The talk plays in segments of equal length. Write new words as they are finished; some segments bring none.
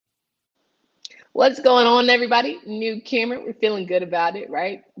What's going on, everybody? New camera. We're feeling good about it,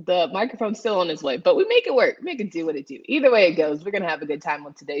 right? The microphone's still on its way, but we make it work. We make it do what it do. Either way it goes, we're going to have a good time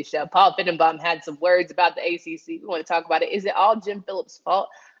on today's show. Paul Fittenbaum had some words about the ACC. We want to talk about it. Is it all Jim Phillips' fault?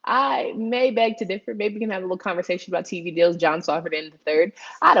 I may beg to differ. Maybe we can have a little conversation about TV deals, John Swofford in the third.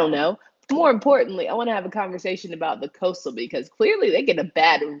 I don't know. More importantly, I want to have a conversation about the Coastal because clearly they get a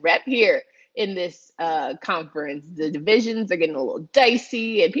bad rep here in this conference. The divisions are getting a little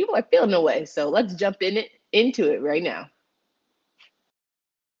dicey and people are feeling away. So let's jump into it right now.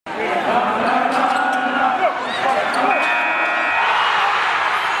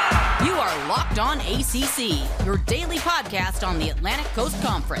 You are Locked On ACC, your daily podcast on the Atlantic Coast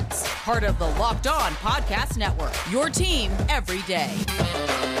Conference. Part of the Locked On Podcast Network, your team every day.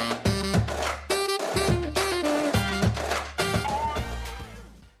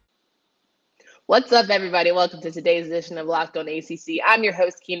 What's up, everybody? Welcome to today's edition of Locked On ACC. I'm your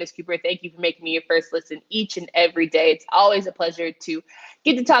host, Candace Cooper. Thank you for making me your first listen each and every day. It's always a pleasure to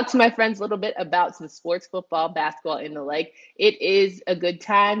get to talk to my friends a little bit about some sports, football, basketball, and the like. It is a good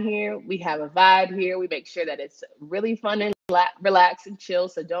time here. We have a vibe here. We make sure that it's really fun and relax and chill,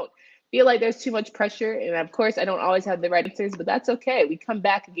 so don't feel like there's too much pressure. And of course, I don't always have the right answers, but that's okay. We come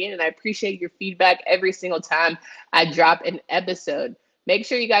back again, and I appreciate your feedback every single time I drop an episode. Make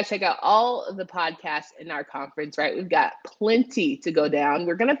sure you guys check out all of the podcasts in our conference, right? We've got plenty to go down.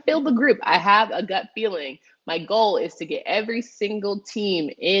 We're going to fill the group. I have a gut feeling. My goal is to get every single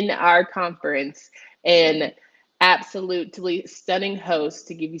team in our conference and absolutely stunning hosts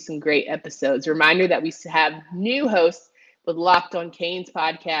to give you some great episodes. Reminder that we have new hosts with Locked On Canes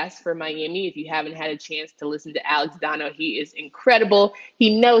podcast for Miami. If you haven't had a chance to listen to Alex Dono, he is incredible.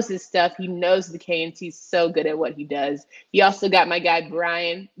 He knows his stuff. He knows the Canes. He's so good at what he does. You also got my guy,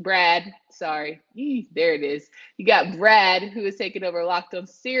 Brad. There it is. You got Brad, who is taking over Locked On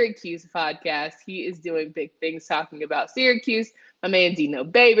Syracuse podcast. He is doing big things talking about Syracuse. My man, Dino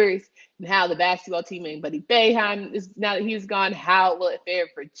Babers, and how the basketball team and Buddy Boeheim is, now that he's gone, how will it fare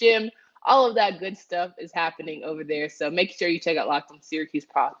for Jim? All of that good stuff is happening over there. So make sure you check out Locked On Syracuse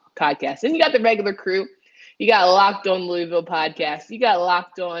podcast. And you got the regular crew. You got Locked On Louisville podcast. You got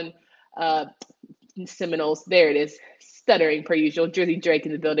Locked On Seminoles. There it is. Stuttering per usual. Jersey Drake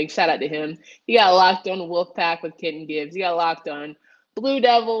in the building. Shout out to him. You got Locked On Wolfpack with Kenton Gibbs. You got Locked On Blue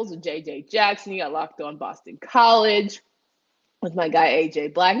Devils with JJ Jackson. You got Locked On Boston College with my guy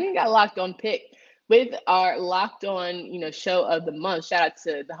AJ Black. And you got Locked On Pick with our Locked On, show of the month. Shout out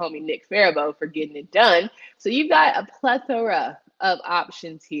to the homie Nick Faribault for getting it done. So you've got a plethora of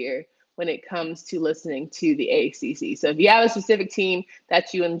options here when it comes to listening to the ACC. So if you have a specific team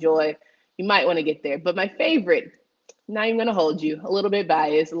that you enjoy, you might want to get there. But my favorite, not even going to hold you, a little bit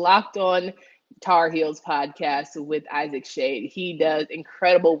biased, Locked On Tar Heels podcast with Isaac Shade. He does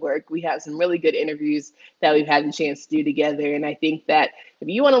incredible work. We have some really good interviews that we've had the chance to do together. And I think that if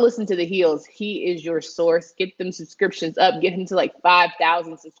you want to listen to the Heels, he is your source. Get them subscriptions up. Get him to like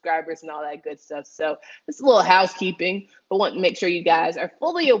 5,000 subscribers and all that good stuff. So it's a little housekeeping, but want to make sure you guys are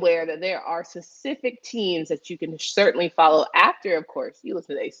fully aware that there are specific teams that you can certainly follow after, of course, you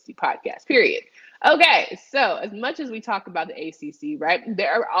listen to the ACC podcast, period. Okay, so as much as we talk about the ACC, right,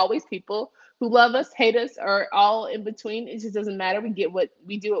 there are always people who love us, hate us, or all in between. It just doesn't matter. We do what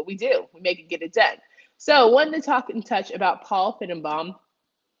we do. We make it get it done. So wanted to talk and touch about Paul Fittenbaum,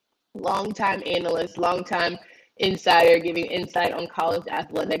 longtime analyst, longtime insider, giving insight on college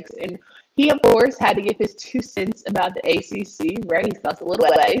athletics. And he, of course, had to give his 2 cents about the ACC, right? He felt a little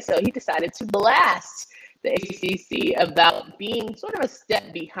way, so he decided to blast the ACC about being sort of a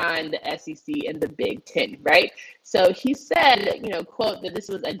step behind the SEC and the Big Ten, right? So he said, quote, that this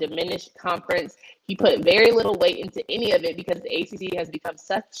was a diminished conference. He put very little weight into any of it because the ACC has become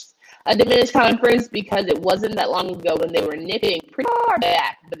such a diminished conference because it wasn't that long ago when they were nipping pretty far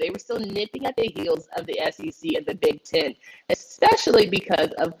back, but they were still nipping at the heels of the SEC and the Big Ten, especially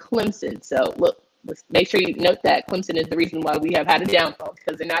because of Clemson. So look, let's make sure you note that Clemson is the reason why we have had a downfall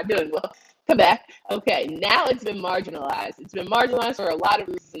because they're not doing well. Come back. Okay, now it's been marginalized. It's been marginalized for a lot of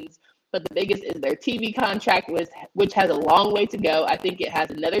reasons, but the biggest is their TV contract, which has a long way to go. I think it has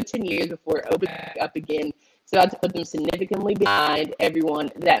another 10 years before it opens up again. So I have to put them significantly behind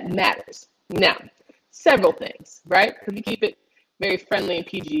everyone that matters. Now, several things, right? Because we keep it very friendly and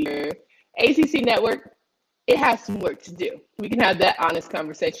PG here. ACC Network, it has some work to do. We can have that honest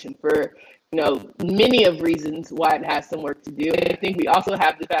conversation for many of reasons why it has some work to do. And I think we also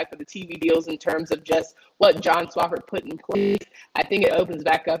have the fact that the TV deals in terms of just what John Swofford put in place. I think it opens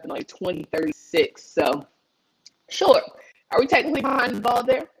back up in like 2036. So, sure. Are we technically behind the ball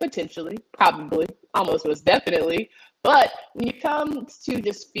there? Potentially, probably, almost most definitely. But when you come to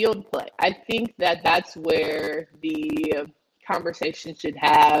just field play, I think that that's where the conversation should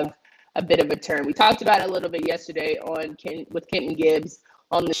have a bit of a turn. We talked about it a little bit yesterday with Kenton Gibbs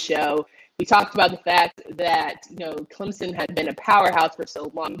on the show. We talked about the fact that, Clemson had been a powerhouse for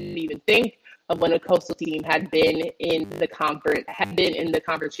so long. We didn't even think of when a Coastal team had been in the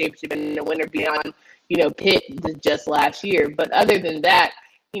conference championship and the winner beyond, Pitt just last year. But other than that,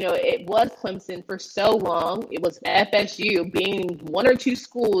 it was Clemson for so long. It was FSU being one or two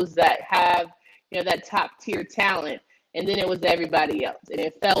schools that have, that top tier talent. And then it was everybody else. And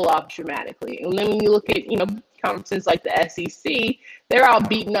it fell off dramatically. And then when you look at, conferences like the SEC, they're all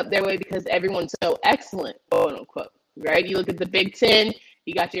beating up their way because everyone's so excellent, quote unquote, right? You look at the Big Ten,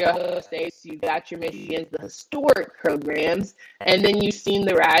 you got your Ohio States, you got your Michigans, the historic programs. And then you've seen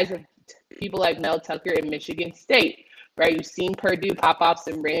the rise of people like Mel Tucker and Michigan State. Right, you've seen Purdue pop off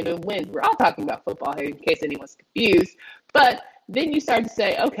some random wins. We're all talking about football here in case anyone's confused. But then you start to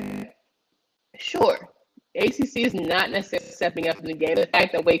say, okay, sure, ACC is not necessarily stepping up in the game. The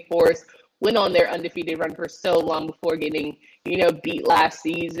fact that Wake Forest went on their undefeated run for so long before getting, beat last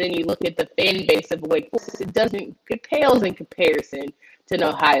season. You look at the fan base of Wake Forest, it pales in comparison to an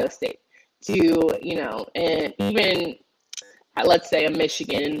Ohio State, and even, let's say, a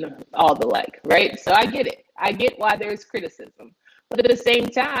Michigan, all the like, right? So I get it. I get why there's criticism. But at the same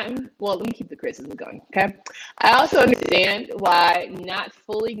time, well, let me keep the criticism going, okay? I also understand why not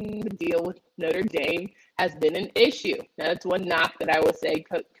fully getting the deal with Notre Dame has been an issue. Now, that's one knock that I would say,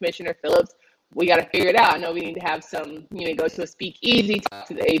 Commissioner Phillips, we got to figure it out. I know we need to have some, go to a speakeasy, talk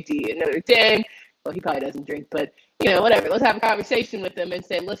to the AD at Notre Dame. Well, he probably doesn't drink, but, whatever. Let's have a conversation with them and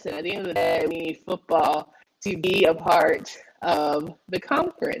say, listen, at the end of the day, we need football to be a part of the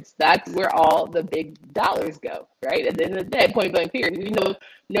conference. That's where all the big dollars go, right? At the end of the day, point blank period. We know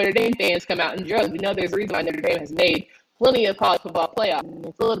Notre Dame fans come out in droves. We know there's a reason why Notre Dame has made plenty of college football playoffs.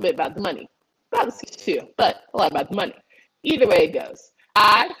 It's a little bit about the money. About the six too, but a lot about the money. Either way it goes.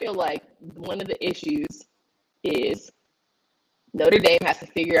 I feel like one of the issues is Notre Dame has to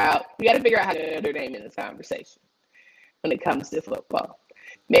figure out, we got to figure out how to get Notre Dame in this conversation when it comes to football.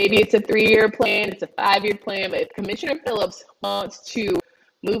 Maybe it's a 3-year plan, it's a 5-year plan, but if Commissioner Phillips wants to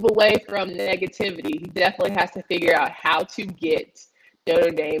move away from negativity, he definitely has to figure out how to get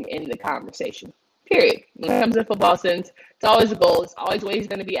Notre Dame in the conversation, period. When it comes to football, since it's always a goal, it's always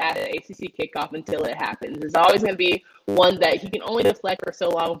going to be at an ACC kickoff until it happens. There's always going to be one that he can only deflect for so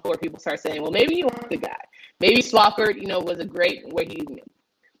long before people start saying, well, maybe you weren't the guy. Maybe Swofford, was a great where he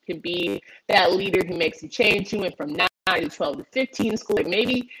can be that leader who makes a change. He went from 9 to 12 to 15 school.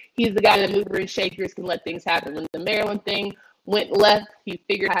 Maybe he's the guy that movers and shakers can let things happen. When the Maryland thing went left, he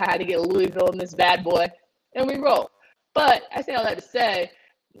figured out how to get Louisville in this bad boy, and we roll. But I say all that to say,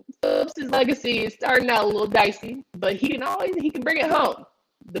 Phillips' legacy is starting out a little dicey, but he can bring it home.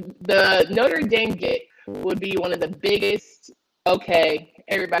 The Notre Dame get would be one of the biggest, okay,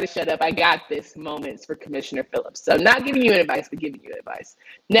 everybody shut up, I got this moments for Commissioner Phillips. So not giving you advice, but giving you advice.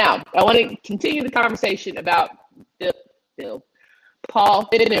 Now, I want to continue the conversation about Paul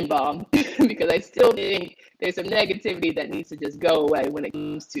Finnenbaum because I still think there's some negativity that needs to just go away when it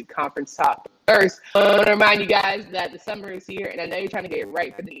comes to conference talk. First, I want to remind you guys that the summer is here, and I know you're trying to get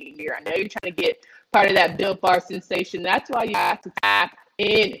right for the new year. I know you're trying to get part of that Built Bar sensation. That's why you have to tap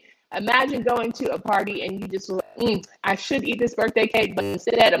in. Imagine going to a party and you just I should eat this birthday cake, but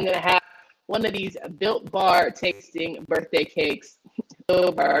instead I'm going to have one of these Built Bar tasting birthday cakes,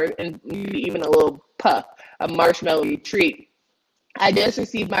 and even a little puff, a marshmallow treat. I just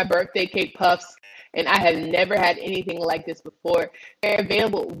received my birthday cake puffs, and I have never had anything like this before. They're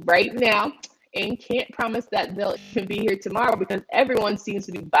available right now, and can't promise that they'll be here tomorrow because everyone seems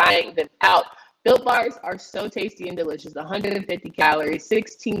to be buying them out. Built Bars are so tasty and delicious. 150 calories,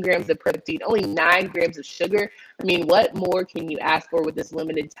 16 grams of protein, only 9 grams of sugar. I mean, what more can you ask for with this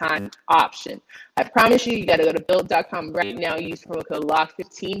limited time option? I promise you got to go to Built.com right now. Use promo code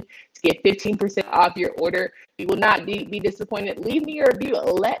LOCK15 to get 15% off your order. You will not be disappointed. Leave me a review.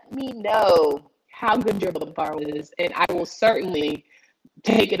 Let me know how good your Built Bar is, and I will certainly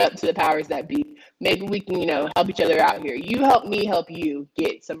take it up to the powers that be. Maybe we can, help each other out here. You help me help you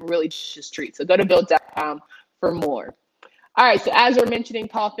get some really delicious treats. So go to Built.com for more. All right, so as we're mentioning,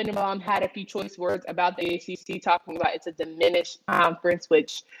 Paul Finnenbaum had a few choice words about the ACC, talking about it's a diminished conference,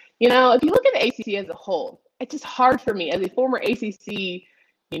 which, if you look at the ACC as a whole, it's just hard for me as a former ACC,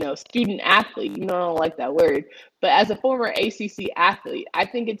 student athlete, I don't like that word, but as a former ACC athlete, I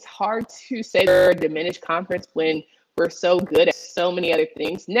think it's hard to say they're a diminished conference when we're so good at so many other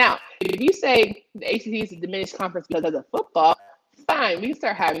things. Now, if you say the ACC is a diminished conference because of the football, fine. fine. We can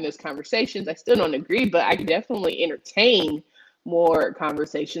start having those conversations. I still don't agree, but I can definitely entertain more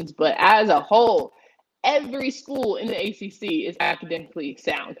conversations. But as a whole, every school in the ACC is academically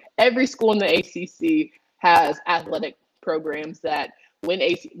sound. Every school in the ACC has athletic programs that win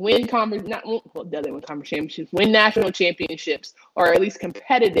national championships, or at least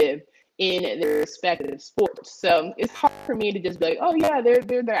competitive in their respective sports. So it's hard for me to just be like, oh yeah, they're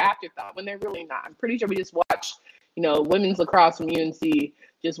their afterthought, when they're really not. I'm pretty sure we just watched, women's lacrosse from UNC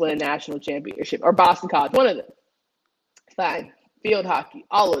just win a national championship, or Boston College, one of them. Fine. Field hockey,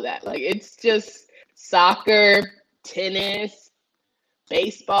 all of that. Like, it's just soccer, tennis,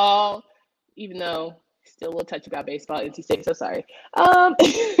 baseball, even though still a little touchy about baseball at NC State, so sorry.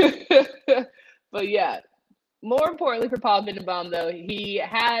 But yeah, more importantly for Paul Finebaum, though, he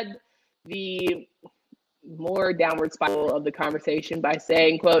had the more downward spiral of the conversation by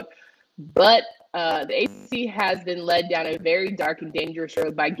saying, quote, but the ACC has been led down a very dark and dangerous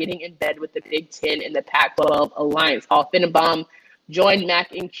road by getting in bed with the Big Ten and the Pac-12 alliance. Paul Finebaum joined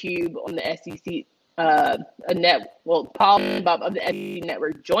Mac and Cube on the SEC Paul Finebaum of the SEC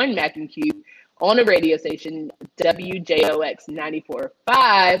Network joined Mac and Cube on a radio station, WJOX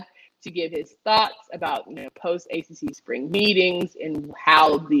 94.5, to give his thoughts about post-ACC spring meetings and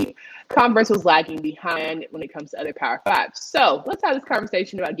how the conference was lagging behind when it comes to other Power Fives. So let's have this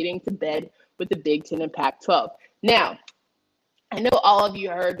conversation about getting to bed with the Big Ten and Pac-12. Now, I know all of you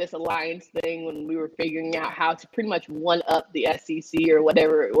heard this alliance thing when we were figuring out how to pretty much one-up the SEC or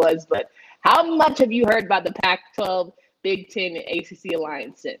whatever it was, but how much have you heard about the Pac-12, Big Ten, and ACC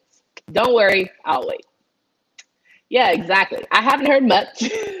alliance since? Don't worry, I'll wait. Yeah, exactly. I haven't heard much.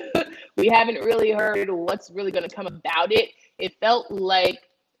 We haven't really heard what's really going to come about it. It felt like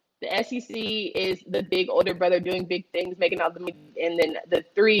the SEC is the big older brother doing big things, making all the money, and then the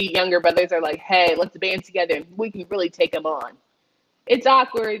three younger brothers are like, hey, let's band together and we can really take them on. It's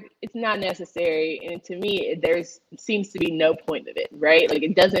awkward. It's not necessary. And to me, there seems to be no point of it, right? Like,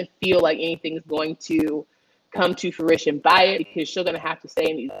 it doesn't feel like anything's going to come to fruition by it, because you're going to have to stay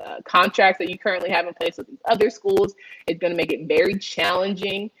in these contracts that you currently have in place with these other schools. It's going to make it very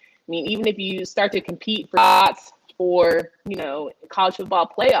challenging. I mean, even if you start to compete for spots for, college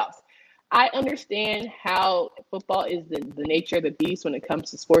football playoffs, I understand how football is the nature of the beast when it comes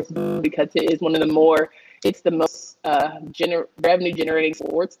to sports, because it is one of the most revenue generating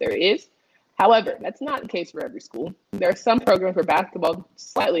sports there is. However, that's not the case for every school. There are some programs for basketball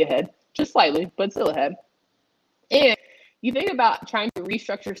slightly ahead, just slightly, but still ahead. And you think about trying to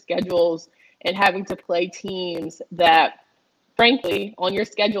restructure schedules and having to play teams that, frankly, on your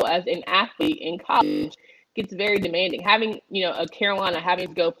schedule as an athlete in college gets very demanding. Having, a Carolina having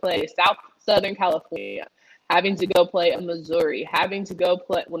to go play Southern California, having to go play a Missouri, having to go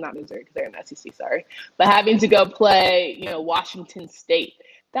play, well, not Missouri because they're in the SEC, sorry, but having to go play, Washington State.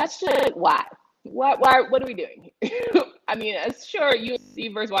 That's just like, why? What are we doing? I mean, sure,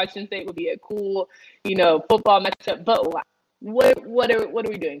 USC versus Washington State would be a cool, football matchup, but why? What are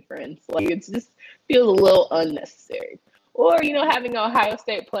we doing, friends? Like, it just feels a little unnecessary. Or, having Ohio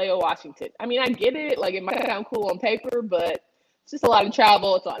State play a Washington. I mean, I get it. Like, it might sound cool on paper, but it's just a lot of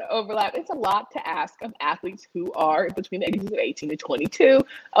travel. It's a lot of overlap. It's a lot to ask of athletes who are between the ages of 18 and 22.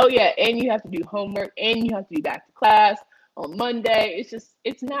 Oh, yeah, and you have to do homework, and you have to be back to class on Monday.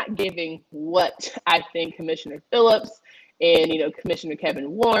 It's not giving what I think Commissioner Phillips and, Commissioner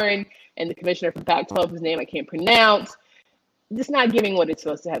Kevin Warren and the commissioner from Pac-12, whose name I can't pronounce, just not giving what it's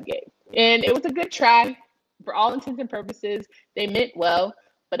supposed to have gave. And it was a good try. For all intents and purposes, they meant well,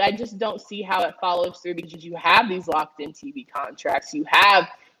 but I just don't see how it follows through, because you have these locked-in TV contracts. You have,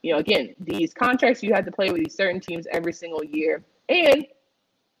 again, these contracts you have to play with these certain teams every single year. And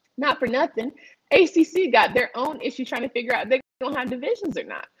not for nothing, ACC got their own issue trying to figure out if they don't have divisions or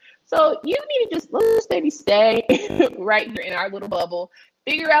not. So you need to let's maybe stay right here in our little bubble,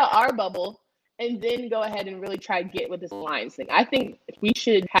 figure out our bubble, and then go ahead and really try to get with this alliance thing. I think we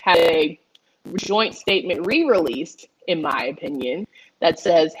should have a joint statement re-released, in my opinion, that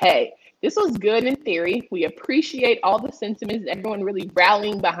says, hey, this was good in theory. We appreciate all the sentiments, everyone really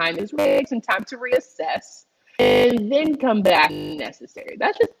rallying behind this. We take some time to reassess and then come back when necessary.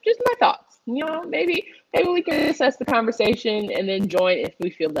 That's just my thoughts. Maybe we can assess the conversation and then join if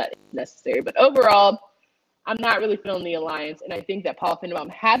we feel that it's necessary. But overall, I'm not really feeling the alliance. And I think that Paul Finebaum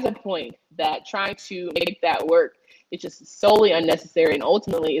has a point that trying to make that work is just solely unnecessary, and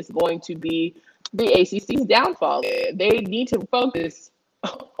ultimately is going to be the ACC's downfall. They need to focus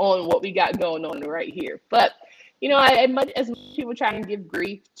on what we got going on right here. But, as people try to give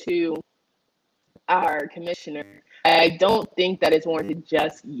grief to our commissioner, I don't think that it's warranted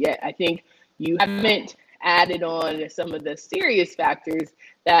just yet. I think you haven't added on some of the serious factors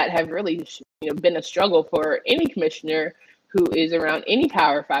that have really been a struggle for any commissioner who is around any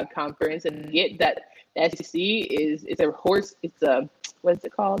Power 5 conference, and get that the SEC is a horse. It's a, what's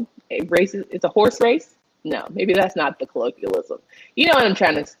it called? It's a horse race. No, maybe that's not the colloquialism. You know what I'm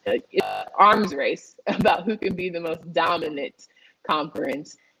trying to say? It's an arms race about who can be the most dominant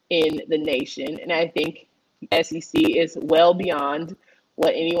conference in the nation. And I think SEC is well beyond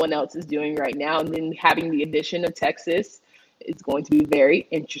what anyone else is doing right now. And then having the addition of Texas is going to be very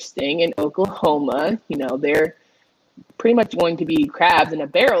interesting. And Oklahoma, they're pretty much going to be crabs in a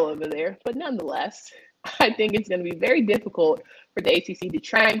barrel over there. But nonetheless, I think it's going to be very difficult for the ACC to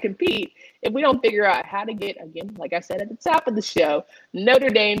try and compete if we don't figure out how to get, again, like I said at the top of the show, Notre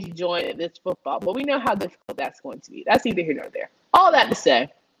Dame to join this football. But we know how difficult that's going to be. That's neither here nor there. All that to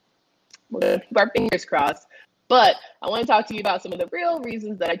say, we're going to keep our fingers crossed. But I want to talk to you about some of the real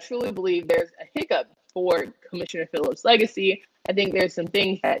reasons that I truly believe there's a hiccup for Commissioner Phillips' legacy. I think there's some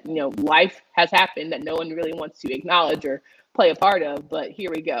things that, life has happened that no one really wants to acknowledge or play a part of. But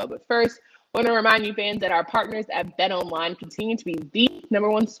here we go. But first, I want to remind you fans that our partners at BetOnline continue to be the number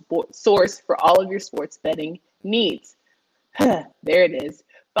one source for all of your sports betting needs. There it is.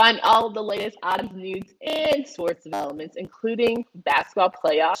 Find all of the latest odds, news, and sports developments, including basketball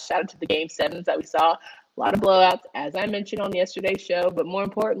playoffs. Shout out to the Game 7s that we saw. A lot of blowouts, as I mentioned on yesterday's show. But more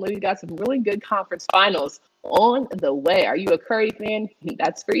importantly, we got some really good conference finals on the way. Are you a Curry fan?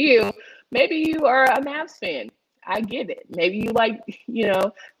 That's for you. Maybe you are a Mavs fan. I get it. Maybe you like,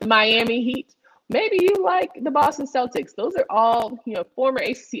 the Miami Heat. Maybe you like the Boston Celtics. Those are all, former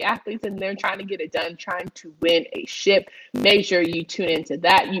ACC athletes, and they're trying to get it done, trying to win a ship. Make sure you tune into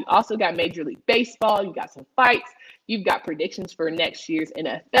that. You also got Major League Baseball. You got some fights. You've got predictions for next year's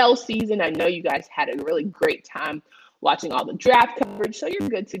NFL season. I know you guys had a really great time watching all the draft coverage, so you're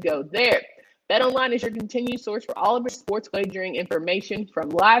good to go there. BetOnline is your continued source for all of your sports wagering information, from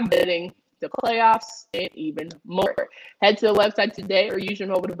live betting to playoffs, and even more. Head to the website today or use your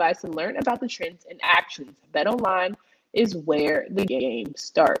mobile device and learn about the trends and actions. BetOnline is where the game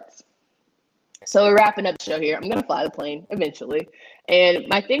starts. So we're wrapping up the show here. I'm going to fly the plane eventually. And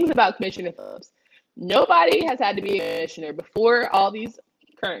my things about Commissioner Phillips. Nobody has had to be a commissioner before all these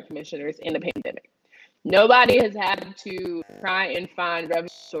current commissioners in the pandemic. Nobody has had to try and find revenue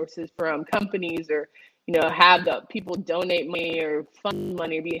sources from companies or have the people donate money or fund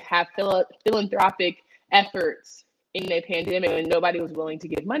money or have philanthropic efforts in a pandemic, and nobody was willing to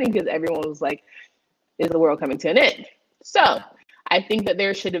give money because everyone was like, is the world coming to an end? So I think that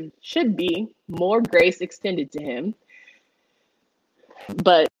there should be more grace extended to him.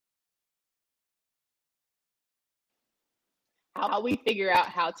 But how we figure out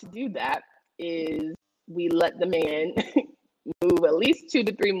how to do that is we let the man move at least 2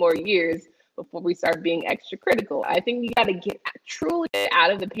 to 3 more years before we start being extra critical. I think we got to get truly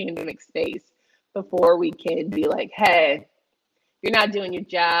out of the pandemic space before we can be like, hey, you're not doing your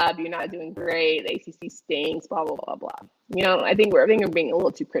job, you're not doing great, the ACC stinks, blah, blah, blah, blah. I think we're being a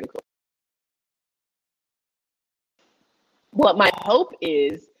little too critical. What my hope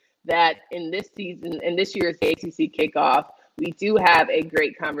is that in this season, in this year's ACC kickoff, we do have a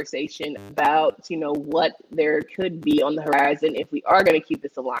great conversation about, what there could be on the horizon if we are going to keep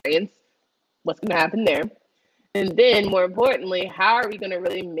this alliance. What's going to happen there? And then, more importantly, how are we going to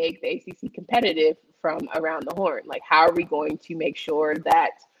really make the ACC competitive from around the horn? Like, how are we going to make sure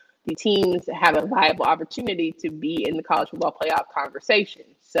that the teams have a viable opportunity to be in the college football playoff conversation?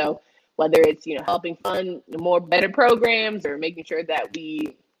 So whether it's, helping fund better programs or making sure that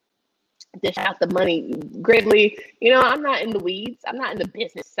we dish out the money greatly. I'm not in the weeds. I'm not in the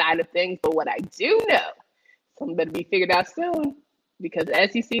business side of things. But what I do know, something better be figured out soon, because the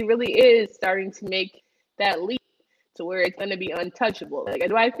SEC really is starting to make that leap to where it's going to be untouchable. Like,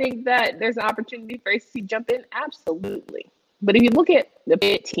 do I think that there's an opportunity for ACC to jump in? Absolutely. But if you look at the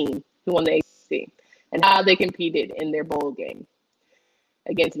Pitt team who won the ACC and how they competed in their bowl game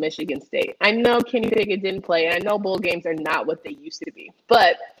against Michigan State, I know Kenny Pickett didn't play, and I know bowl games are not what they used to be.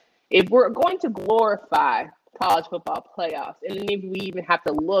 But if we're going to glorify college football playoffs, and then if we even have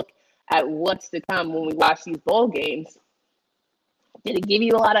to look at what's to come when we watch these bowl games, did it give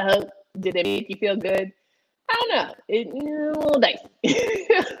you a lot of hope? Did it make you feel good? I don't know. It's a little dicey.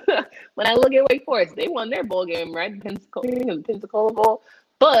 When I look at Wake Forest, they won their bowl game, right? The Pensacola Bowl.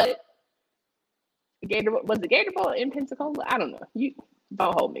 But was the Gator Bowl in Pensacola? I don't know. You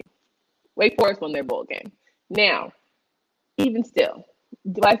don't hold me. Wake Forest won their bowl game. Now, even still,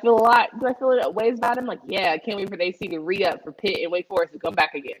 do I feel ways about him? Like, yeah, I can't wait for the AC to re-up for Pitt and Wake Forest to come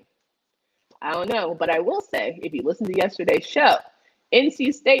back again. I don't know. But I will say, if you listen to yesterday's show,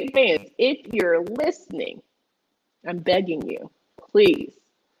 NC State fans, if you're listening, I'm begging you, please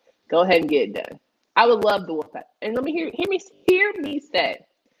go ahead and get it done. I would love the Wolfpack. And let me hear me say,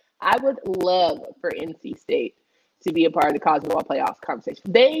 I would love for NC State to be a part of the college football playoffs conversation.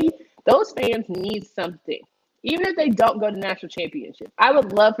 Those fans need something. Even if they don't go to the national championship, I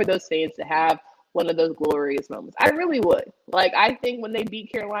would love for those fans to have one of those glorious moments. I really would. Like, I think when they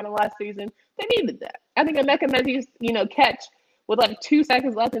beat Carolina last season, they needed that. I think Emeka Matthews, catch with like 2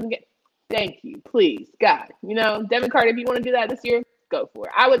 seconds left in the game. Thank you, please, God. Devin Carter, if you want to do that this year, go for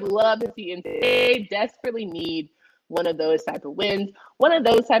it. I would love to see NC State. They desperately need one of those type of wins, one of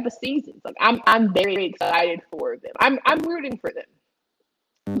those type of seasons. Like, I'm very excited for them. I'm rooting for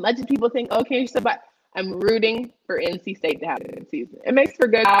them. Much as people think, okay, so but I'm rooting for NC State to have a good season. It makes for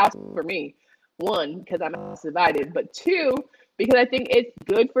good odds for me. 1, because I'm divided, but 2, because I think it's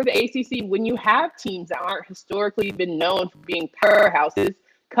good for the ACC when you have teams that aren't historically been known for being powerhouses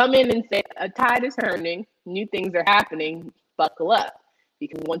come in and say a tide is turning, new things are happening, buckle up.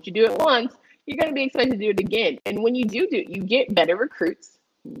 Because once you do it once, you're going to be expected to do it again. And when you do it, you get better recruits.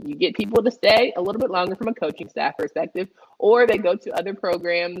 You get people to stay a little bit longer from a coaching staff perspective, or they go to other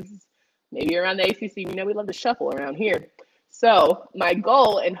programs, maybe around the ACC. We love to shuffle around here. So my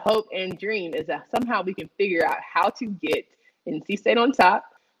goal and hope and dream is that somehow we can figure out how to get NC State on top,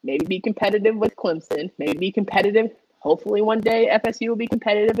 maybe be competitive with Clemson, maybe be competitive. Hopefully one day FSU will be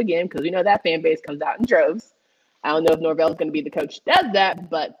competitive again, because we know that fan base comes out in droves. I don't know if Norvell is going to be the coach that does that,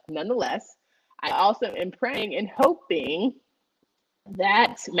 but nonetheless, I also am praying and hoping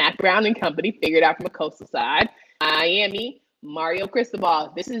that Mack Brown and company figured out from a coastal side. Miami, Mario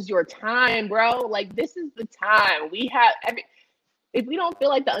Cristobal, this is your time, bro. Like, this is the time. If we don't feel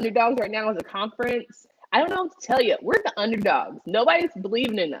like the underdogs right now as a conference, I don't know what to tell you. We're the underdogs. Nobody's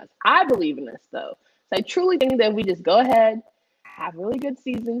believing in us. I believe in us, though. So I truly think that we just go ahead, have really good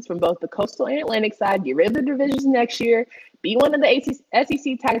seasons from both the coastal and Atlantic side, get rid of the divisions next year, be one of the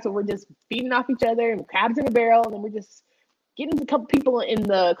SEC titles where we're just feeding off each other and crabs in a barrel, and then we're just getting a couple people in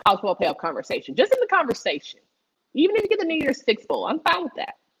the college football playoff conversation. Just in the conversation. Even if you get the New Year's Six Bowl, I'm fine with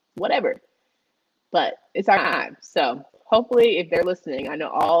that. Whatever. But it's our time. So hopefully, if they're listening, I know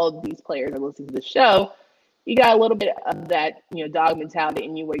all these players are listening to the show, you got a little bit of that, dog mentality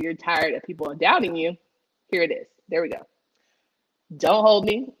in you where you're tired of people doubting you. Here it is. There we go. Don't hold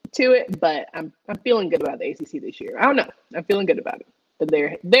me to it, but I'm feeling good about the ACC this year. I don't know. I'm feeling good about it. But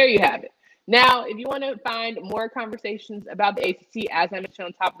there you have it. Now, if you want to find more conversations about the ACC, as I mentioned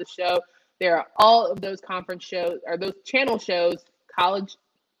on top of the show, there are all of those conference shows, or those channel shows, college,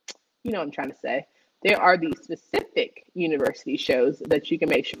 what I'm trying to say. There are the specific university shows that you can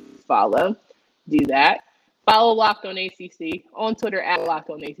make sure you follow. Do that. Follow Locked On ACC on Twitter at Locked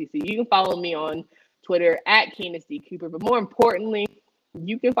On ACC. You can follow me on Twitter at Candace D. Cooper. But more importantly,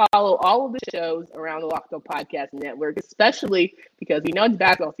 you can follow all of the shows around the Locked On Podcast Network, especially because we know it's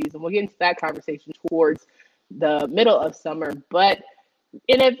basketball season. We'll get into that conversation towards the middle of summer. But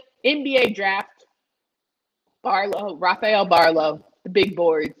in an NBA draft, Rafael Barlow, the big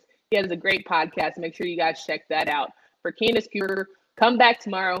boards, he has a great podcast. Make sure you guys check that out. For Candace Cooper, come back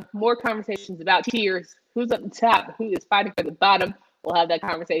tomorrow. More conversations about tiers. Who's at the top? Who is fighting for the bottom? We'll have that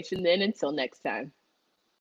conversation then. Until next time.